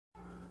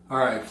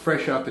Alright,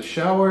 fresh out the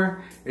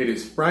shower. It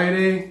is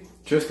Friday.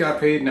 Just got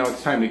paid. Now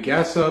it's time to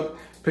gas up,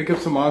 pick up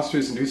some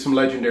monsters, and do some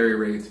legendary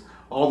raids.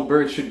 All the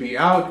birds should be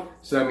out.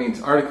 So that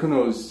means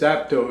Articunos,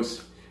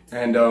 Zapdos,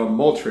 and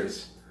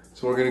Moltres.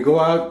 So we're going to go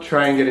out,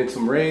 try and get in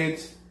some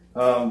raids,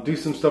 do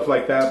some stuff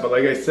like that. But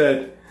like I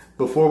said,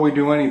 before we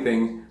do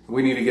anything,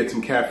 we need to get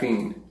some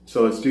caffeine.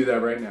 So let's do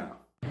that right now.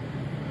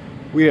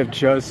 We have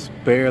just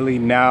barely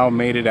now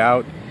made it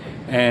out,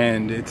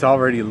 and it's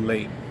already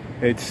late.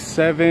 It's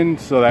 7,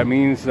 so that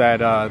means that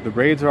the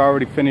raids are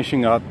already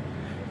finishing up.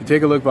 You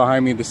take a look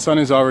behind me, the sun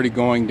is already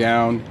going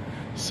down,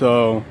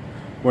 so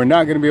we're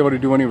not going to be able to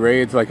do any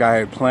raids like I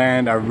had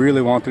planned. I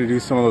really wanted to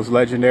do some of those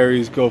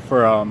legendaries, go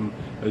for a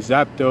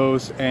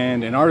Zapdos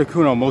and an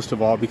Articuno most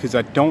of all, because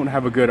I don't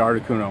have a good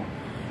Articuno.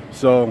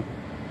 So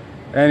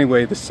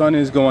anyway, the sun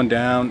is going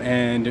down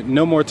and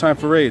no more time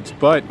for raids,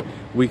 but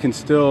we can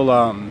still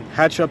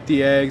hatch up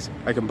the eggs.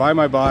 I can buy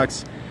my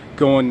box,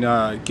 go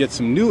and get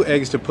some new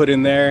eggs to put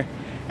in there,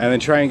 and then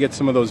try and get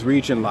some of those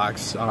region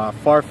locks.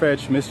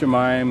 Farfetch, Mr.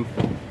 Mime,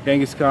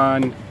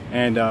 Kangaskhan,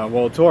 and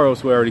well,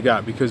 Tauros we already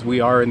got because we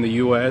are in the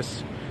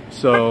US.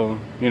 So,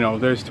 you know,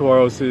 there's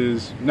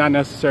Tauroses, not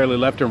necessarily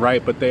left and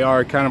right, but they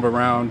are kind of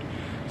around.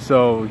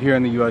 So here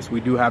in the US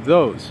we do have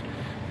those.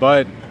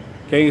 But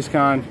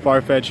Kangaskhan,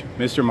 Farfetch,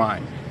 Mr.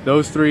 Mime.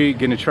 Those three,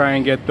 gonna try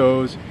and get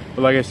those.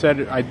 But like I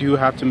said, I do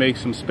have to make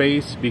some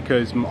space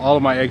because all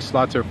of my egg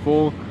slots are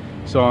full.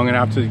 So I'm gonna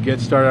have to get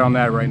started on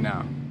that right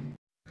now.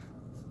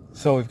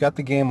 So we've got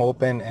the game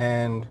open,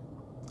 and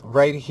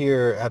right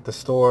here at the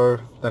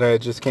store that I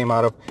just came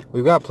out of,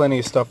 we've got plenty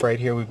of stuff right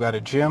here. We've got a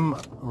gym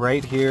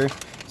right here,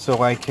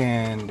 so I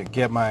can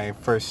get my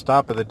first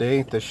stop of the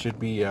day. This should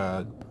be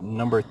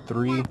number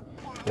 3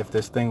 if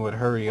this thing would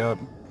hurry up.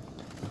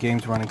 The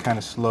game's running kind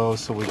of slow,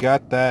 so we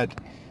got that.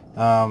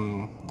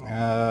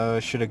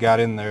 Should have got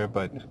in there,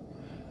 but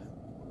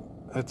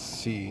let's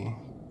see.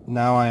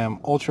 Now I am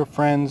ultra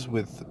friends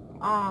with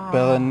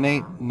Bella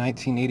Nate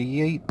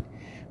 1988,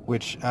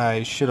 which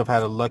I should have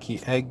had a lucky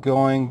egg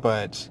going,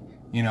 but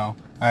you know,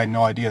 I had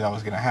no idea that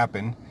was going to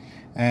happen.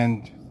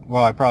 And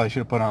well, I probably should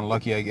have put on a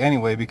lucky egg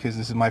anyway because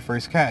this is my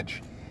first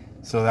catch,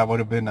 so that would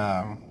have been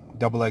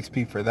double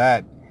XP for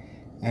that.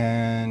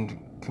 And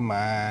come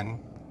on,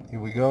 here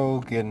we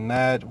go, getting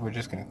that. We're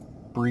just gonna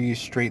breeze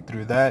straight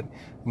through that.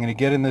 I'm gonna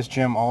get in this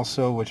gym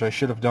also, which I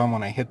should have done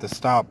when I hit the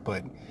stop,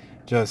 but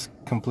just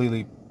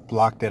completely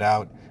blocked it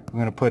out. I'm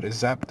gonna put a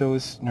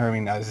Zapdos, no, I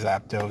mean not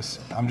Zapdos.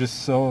 I'm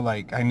just so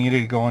like, I needed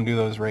to go and do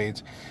those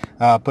raids.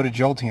 Put a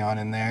Jolteon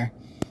in there,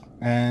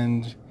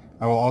 and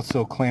I will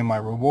also claim my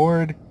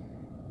reward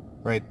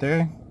right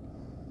there.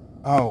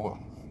 Oh,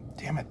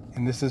 damn it!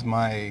 And this is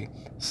my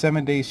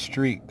 7-day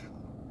streak.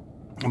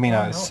 I mean,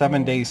 a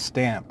 7-day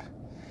stamp.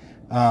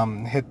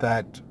 Hit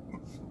that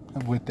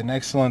with an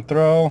excellent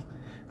throw.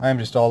 I'm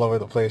just all over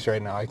the place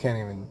right now. I can't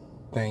even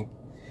think.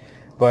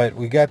 But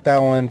we got that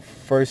one.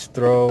 First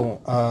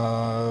throw.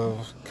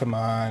 Come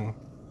on.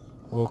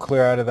 We'll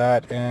clear out of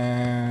that.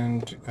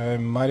 And I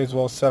might as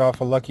well set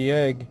off a lucky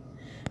egg.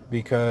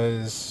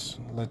 Because,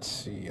 let's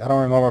see. I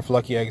don't remember if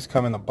lucky eggs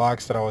come in the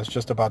box that I was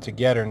just about to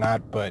get or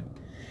not. But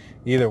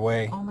either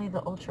way. Only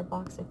the Ultra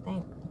box, I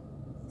think.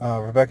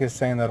 Rebecca's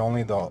saying that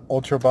only the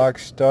Ultra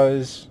box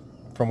does,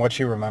 from what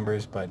she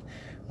remembers. But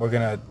we're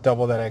going to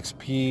double that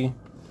XP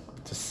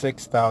to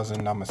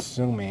 6,000, I'm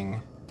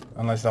assuming.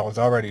 Unless that was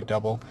already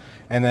double.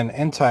 And then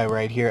Entei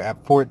right here at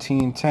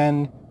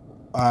 1410.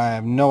 I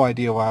have no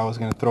idea why I was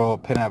going to throw a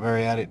Pinap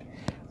Berry at it.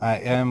 I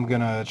am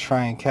going to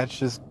try and catch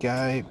this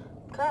guy.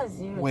 Because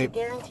you wait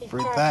guaranteed for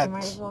catch, that. you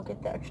might as well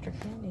get the extra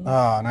candy.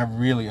 Oh, and I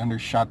really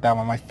undershot that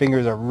one. My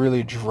fingers are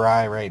really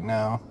dry right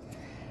now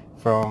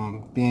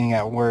from being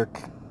at work.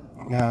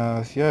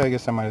 Yeah, I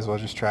guess I might as well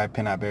just try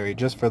Pinap Berry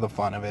just for the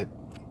fun of it.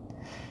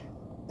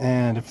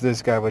 And if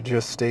this guy would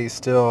just stay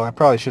still, I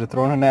probably should have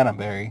thrown a Nana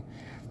Berry.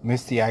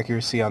 Missed the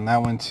accuracy on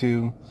that one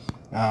too.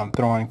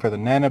 Throwing for the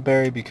Nana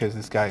Berry because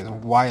this guy is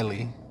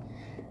wily.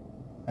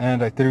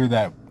 And I threw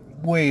that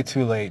way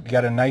too late.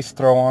 Got a nice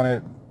throw on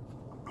it.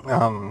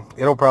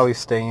 It'll probably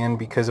stay in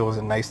because it was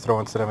a nice throw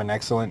instead of an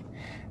excellent.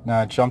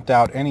 Now it jumped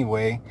out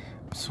anyway.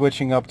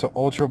 Switching up to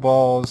Ultra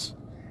Balls.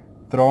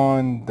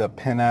 Throwing the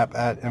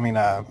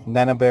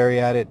Nana Berry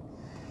at it.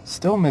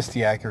 Still missed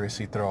the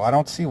accuracy throw. I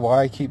don't see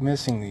why I keep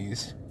missing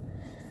these.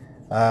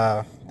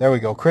 There we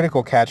go.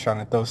 Critical catch on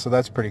it though, so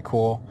that's pretty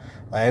cool.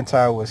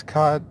 Entei was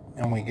caught,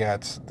 and we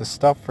got the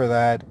stuff for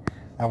that.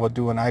 I will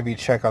do an IV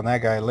check on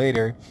that guy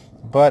later,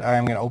 but I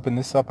am going to open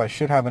this up. I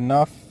should have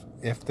enough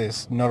if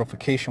this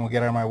notification will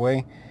get out of my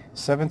way.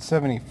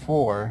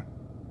 774.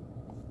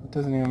 It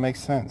doesn't even make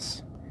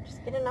sense.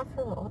 Just get enough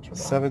for the Ultra Ball.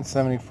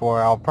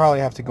 774. I'll probably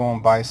have to go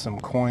and buy some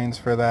coins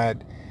for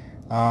that.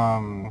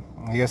 I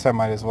guess I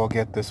might as well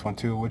get this one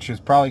too, which is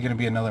probably going to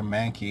be another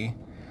Mankey.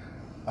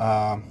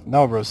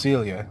 No,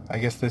 Roselia. I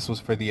guess this was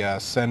for the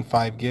send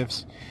 5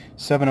 gifts.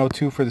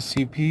 702 for the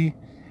CP.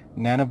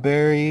 Nana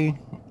Berry.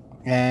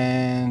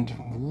 And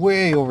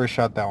way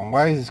overshot that one.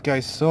 Why is this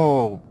guy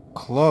so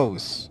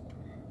close?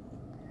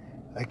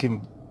 I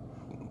can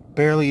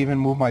barely even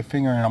move my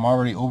finger and I'm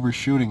already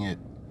overshooting it.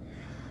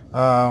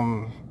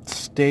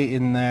 Stay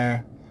in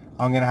there.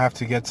 I'm gonna have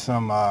to get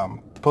some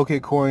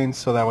Poke coins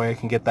so that way I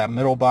can get that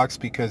middle box,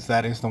 because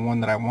that is the one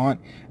that I want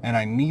and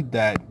I need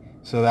that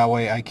so that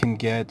way I can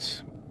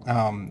get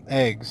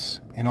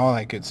eggs and all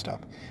that good stuff.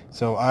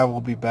 So I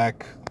will be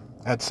back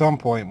at some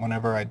point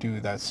whenever I do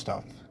that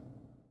stuff.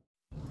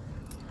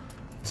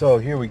 So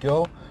here we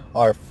go,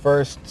 our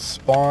first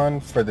spawn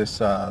for this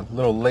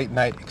little late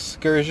night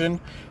excursion.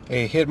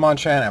 A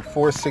Hitmonchan at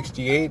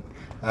 468.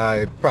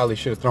 I probably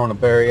should have thrown a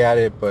berry at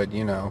it, but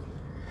you know,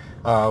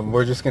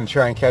 we're just going to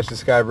try and catch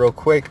this guy real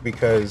quick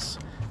because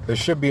there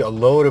should be a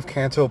load of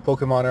Kanto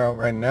Pokemon out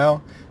right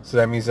now. So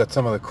that means that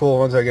some of the cool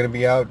ones are going to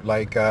be out,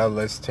 like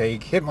let's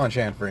take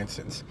Hitmonchan for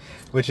instance,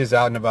 which is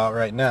out and about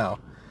right now.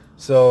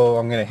 So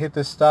I'm going to hit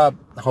this stop,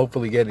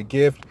 hopefully get a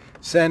gift,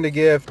 send a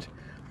gift,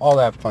 all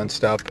that fun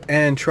stuff,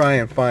 and try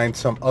and find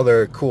some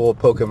other cool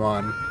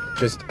Pokemon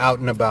just out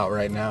and about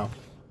right now.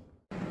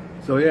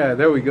 So yeah,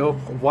 there we go,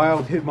 a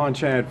wild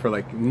Hitmonchan for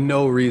like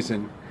no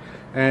reason.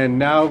 And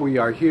now we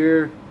are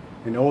here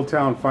in Old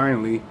Town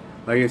finally.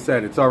 Like I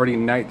said, it's already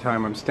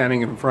nighttime. I'm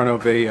standing in front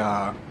of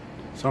a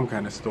some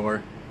kind of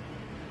store.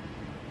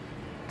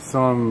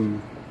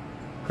 Some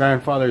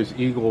grandfather's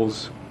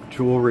Eagles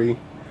jewelry.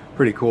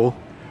 Pretty cool.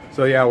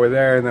 So yeah, we're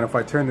there, and then if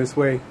I turn this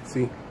way,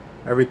 see,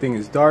 everything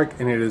is dark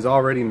and it is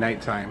already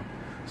nighttime.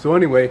 So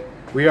anyway,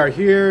 we are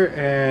here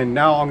and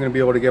now I'm gonna be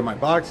able to get my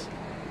box,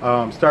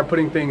 start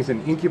putting things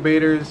in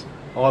incubators,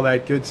 all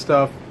that good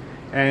stuff,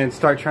 and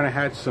start trying to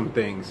hatch some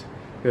things,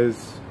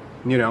 because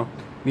you know,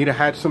 need to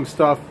hatch some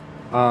stuff.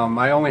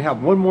 I only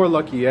have one more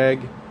lucky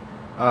egg.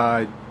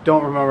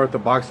 Don't remember if the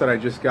box that I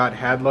just got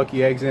had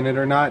lucky eggs in it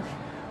or not,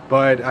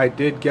 but I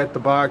did get the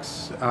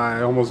box.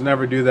 I almost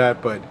never do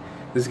that, but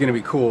this is gonna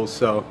be cool.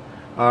 So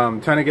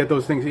trying to get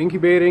those things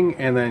incubating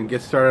and then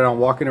get started on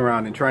walking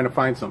around and trying to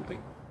find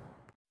something.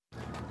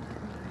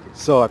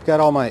 So I've got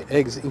all my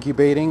eggs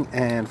incubating,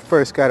 and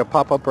first guy to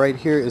pop up right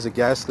here is a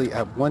Ghastly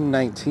at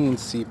 119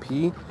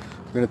 CP.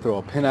 We're gonna throw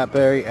a Pinap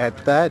Berry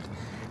at that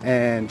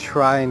and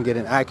try and get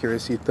an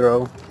accuracy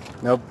throw.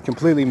 Nope,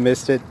 completely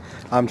missed it.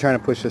 I'm trying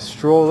to push a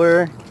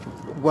stroller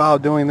while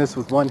doing this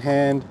with one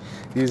hand,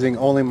 using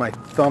only my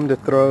thumb to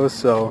throw.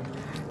 So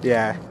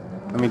yeah,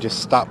 let me just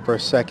stop for a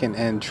second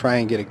and try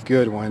and get a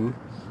good one,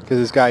 because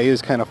this guy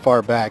is kind of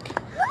far back,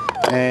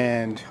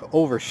 and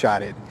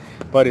overshot it.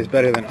 But it's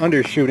better than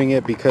undershooting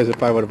it, because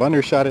if I would have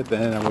undershot it,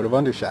 then I would have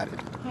undershot it.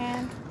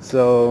 Yeah.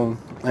 So,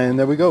 and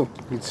there we go.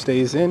 It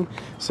stays in.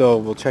 So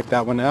we'll check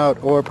that one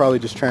out, or probably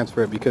just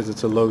transfer it because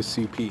it's a low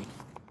CP.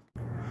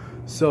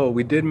 So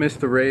we did miss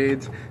the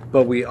raids,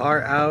 but we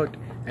are out,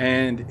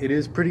 and it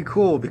is pretty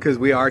cool because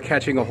we are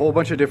catching a whole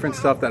bunch of different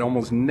stuff that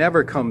almost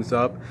never comes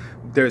up.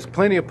 There's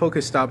plenty of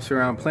Pokestops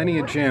around, plenty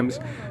of gyms,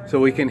 so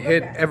we can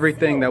hit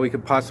everything that we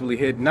could possibly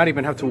hit, not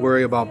even have to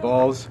worry about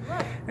balls.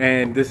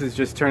 And this is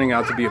just turning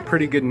out to be a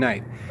pretty good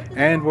night.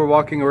 And we're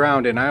walking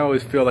around, and I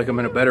always feel like I'm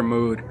in a better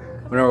mood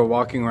whenever we're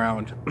walking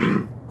around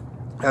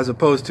as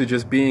opposed to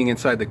just being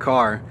inside the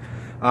car.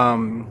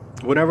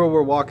 Whenever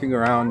we're walking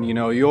around, you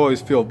know, you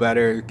always feel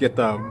better, get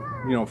the,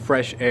 you know,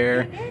 fresh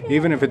air.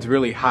 Even if it's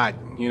really hot,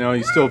 you know,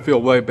 you still feel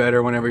way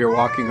better whenever you're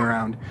walking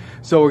around.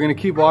 So we're gonna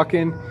keep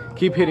walking,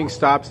 keep hitting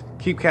stops,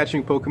 keep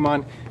catching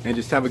Pokemon, and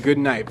just have a good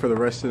night for the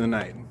rest of the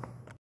night.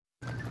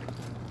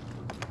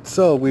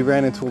 So we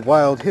ran into a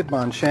wild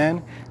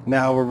Hitmonchan.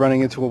 Now we're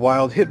running into a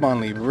wild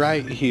Hitmonlee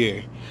right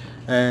here.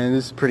 And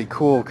this is pretty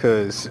cool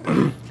because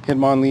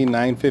Hitmonlee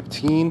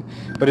 915,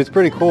 but it's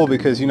pretty cool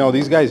because, you know,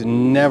 these guys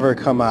never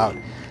come out.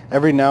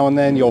 Every now and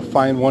then you'll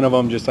find one of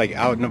them just like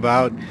out and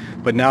about,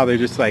 but now they're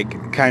just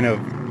like kind of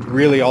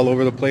really all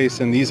over the place.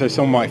 And these are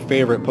some of my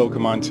favorite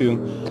Pokemon too.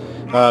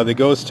 The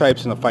ghost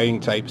types and the fighting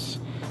types.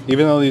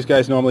 Even though these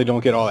guys normally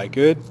don't get all that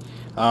good,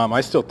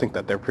 I still think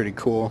that they're pretty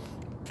cool.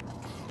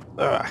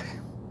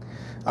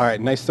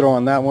 Alright, nice throw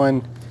on that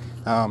one.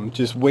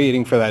 Just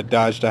waiting for that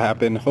dodge to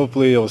happen.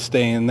 Hopefully it'll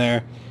stay in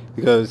there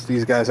because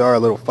these guys are a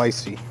little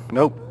feisty.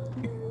 Nope.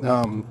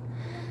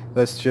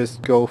 Let's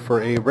just go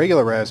for a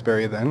regular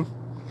raspberry then.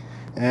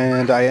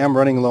 And I am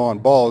running low on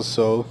balls,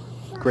 so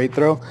great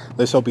throw.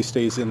 Let's hope he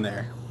stays in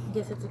there. I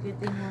guess it's a good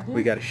thing.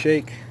 We got a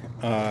shake,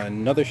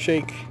 another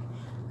shake,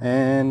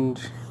 and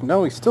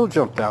no, he still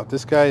jumped out.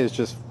 This guy is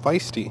just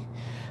feisty.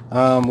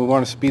 We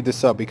want to speed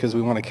this up because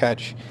we want to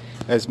catch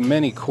as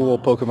many cool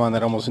Pokemon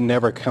that almost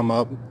never come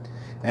up,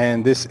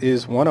 and this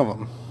is one of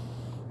them.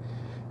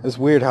 It's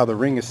weird how the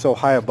ring is so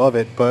high above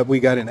it, but we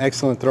got an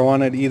excellent throw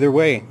on it either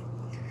way.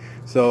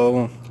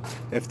 So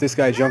if this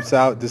guy jumps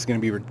out, this is going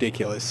to be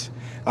ridiculous.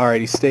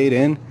 Alright, he stayed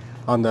in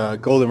on the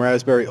Golden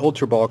Raspberry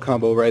Ultra Ball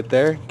combo right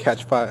there.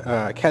 Catch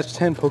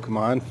 10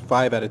 Pokemon,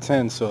 5 out of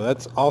 10, so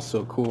that's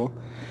also cool.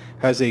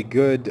 Has a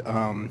good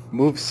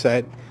move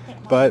set,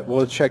 but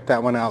we'll check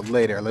that one out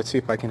later. Let's see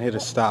if I can hit a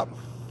stop.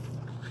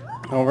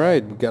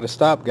 Alright, we got a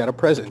stop, got a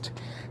present.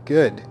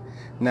 Good.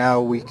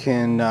 Now we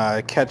can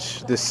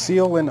catch the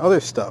seal and other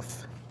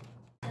stuff.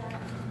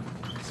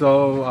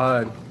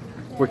 So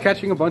we're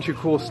catching a bunch of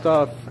cool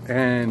stuff,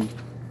 and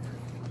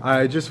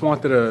I just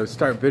wanted to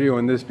start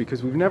videoing this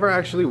because we've never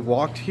actually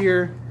walked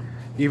here,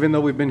 even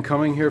though we've been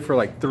coming here for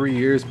like 3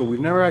 years, but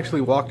we've never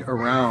actually walked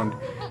around.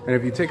 And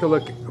if you take a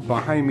look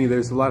behind me,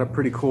 there's a lot of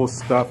pretty cool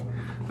stuff,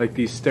 like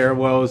these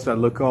stairwells that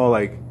look all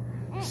like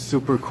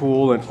super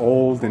cool and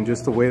old, and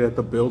just the way that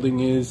the building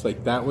is,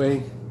 like that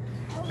way.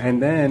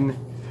 And then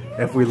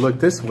if we look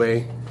this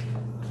way,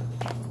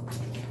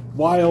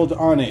 wild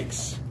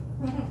onyx.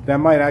 That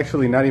might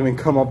actually not even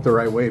come up the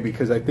right way,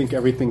 because I think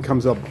everything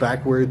comes up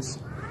backwards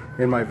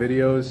in my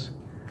videos,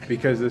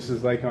 because this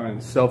is like on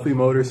selfie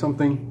mode or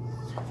something.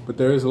 But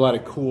there is a lot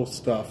of cool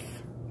stuff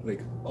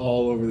like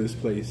all over this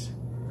place.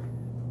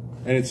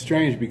 And it's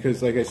strange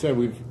because, like I said,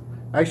 we've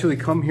actually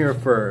come here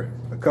for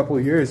a couple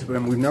of years,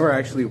 but we've never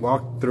actually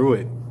walked through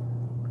it.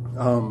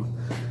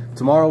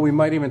 Tomorrow we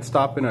might even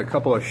stop in a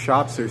couple of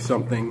shops or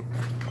something,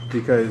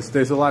 because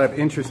there's a lot of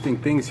interesting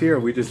things here.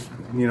 We just,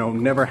 you know,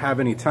 never have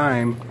any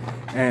time.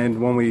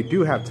 And when we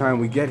do have time,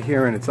 we get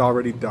here and it's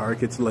already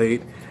dark, it's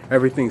late,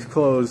 everything's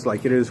closed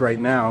like it is right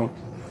now.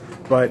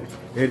 But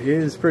it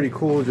is pretty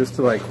cool just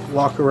to like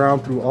walk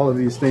around through all of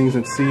these things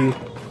and see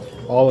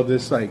all of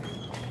this like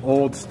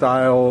old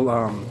style,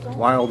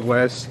 Wild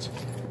West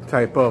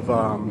type of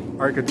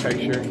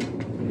architecture.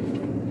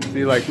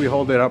 See, like we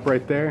hold it up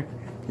right there.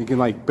 You can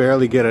like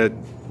barely get a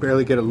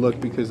look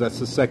because that's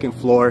the second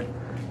floor,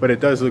 but it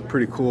does look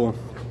pretty cool.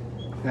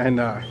 And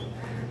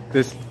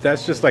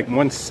that's just like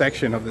one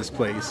section of this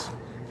place,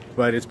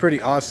 but it's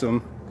pretty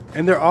awesome.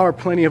 And there are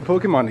plenty of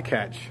Pokemon to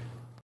catch.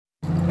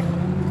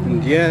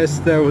 And yes,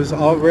 there was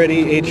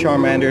already a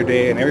Charmander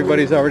day, and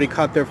everybody's already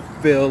caught their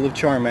fill of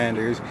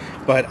Charmanders,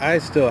 but I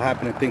still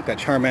happen to think that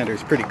Charmander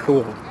is pretty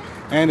cool.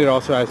 And it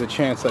also has a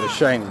chance at a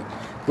shiny,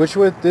 which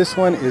with this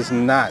one is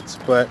not,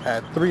 but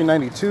at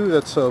 392,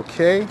 that's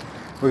okay.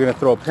 We're gonna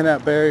throw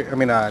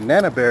a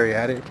Nana Berry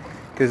at it,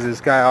 because this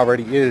guy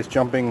already is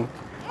jumping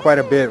quite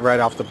a bit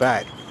right off the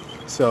bat.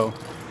 So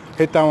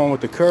hit that one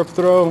with the curve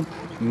throw,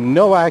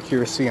 no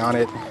accuracy on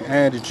it,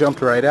 and it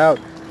jumped right out.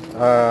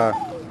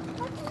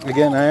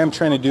 Again, I am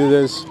trying to do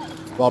this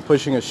while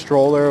pushing a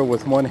stroller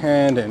with one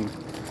hand and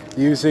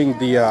using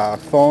the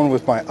phone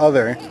with my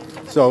other,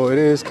 so it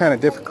is kind of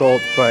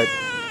difficult, but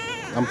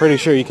I'm pretty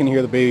sure you can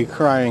hear the baby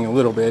crying a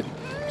little bit.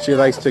 She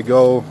likes to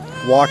go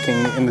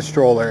walking in the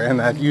stroller, and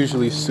that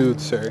usually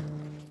soothes her.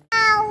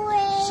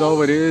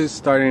 So it is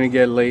starting to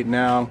get late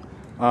now,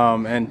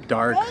 and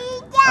dark.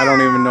 I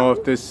don't even know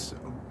if this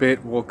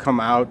bit will come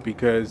out,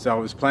 because I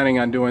was planning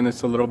on doing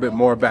this a little bit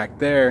more back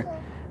there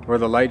where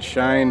the lights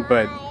shine,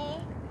 but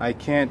I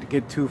can't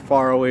get too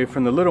far away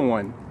from the little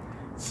one.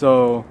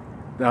 So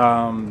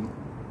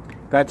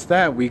that's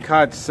that. We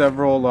caught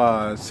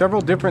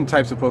several different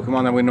types of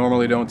Pokemon that we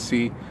normally don't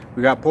see.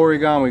 We got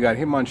Porygon, we got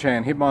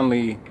Hitmonchan,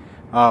 Hitmonlee,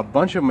 a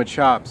bunch of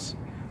Machops.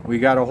 We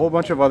got a whole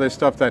bunch of other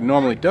stuff that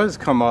normally does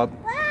come up.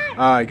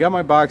 I got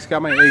my box,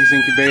 got my eggs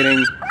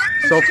incubating.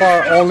 So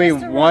far only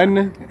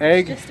one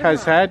egg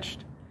has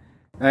hatched,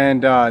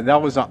 and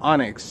that was an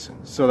Onyx,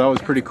 so that was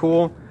pretty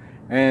cool.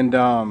 And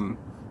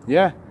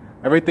yeah,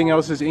 everything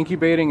else is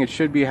incubating. It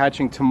should be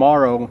hatching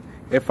tomorrow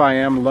if I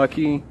am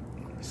lucky.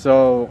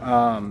 So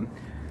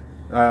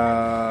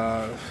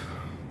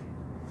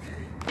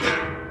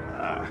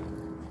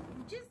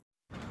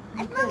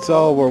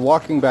so we're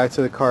walking back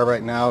to the car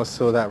right now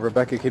so that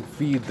Rebecca can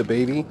feed the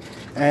baby.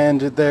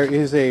 And there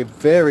is a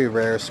very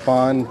rare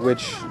spawn,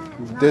 which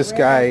this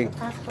guy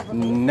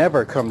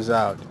never comes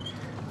out.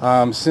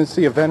 Since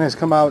the event has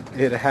come out,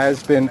 it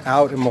has been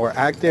out and more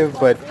active,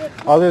 but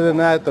other than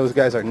that, those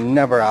guys are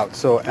never out.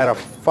 So at a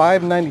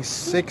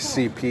 596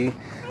 CP,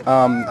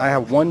 I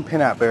have one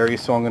Pinap Berry,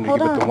 so I'm going to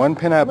give it the one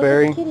Pinap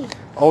Berry,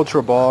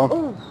 Ultra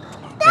Ball,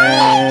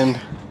 and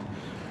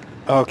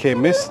okay,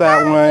 missed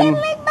that one,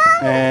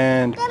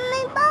 and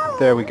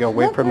there we go.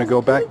 Wait for him to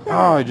go back.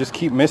 Oh, I just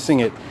keep missing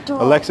it.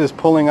 Alexa's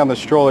pulling on the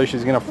stroller.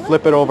 She's going to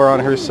flip it over on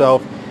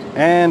herself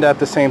and at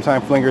the same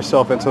time fling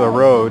herself into the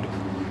road.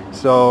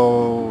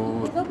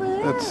 So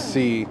let's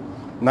see.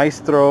 Nice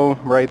throw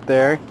right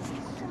there.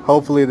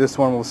 Hopefully this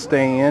one will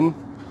stay in.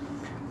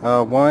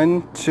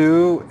 1,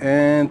 2,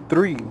 and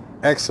 3.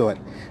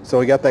 Excellent. So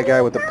we got that guy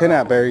with the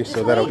Pinap Berry,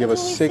 so that'll give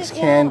us 6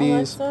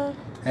 candies,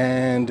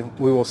 and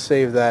we will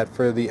save that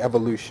for the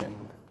evolution.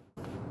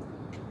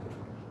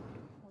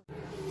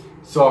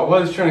 So I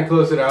was trying to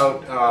close it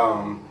out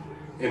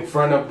in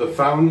front of the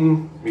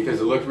fountain because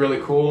it looked really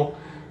cool,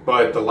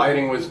 but the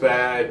lighting was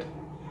bad.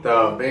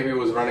 The baby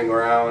was running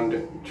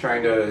around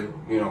trying to,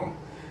 you know,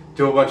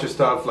 do a bunch of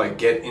stuff like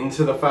get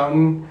into the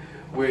fountain,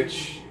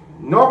 which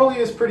normally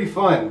is pretty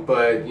fun,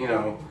 but you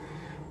know,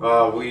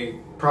 we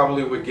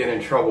probably would get in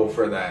trouble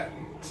for that.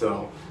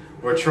 So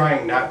we're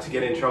trying not to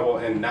get in trouble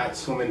and not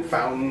swim in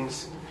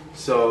fountains.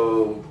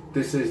 So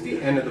this is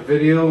the end of the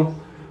video.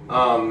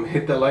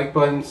 Hit the like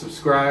button,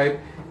 subscribe,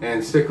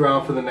 and stick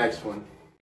around for the next one.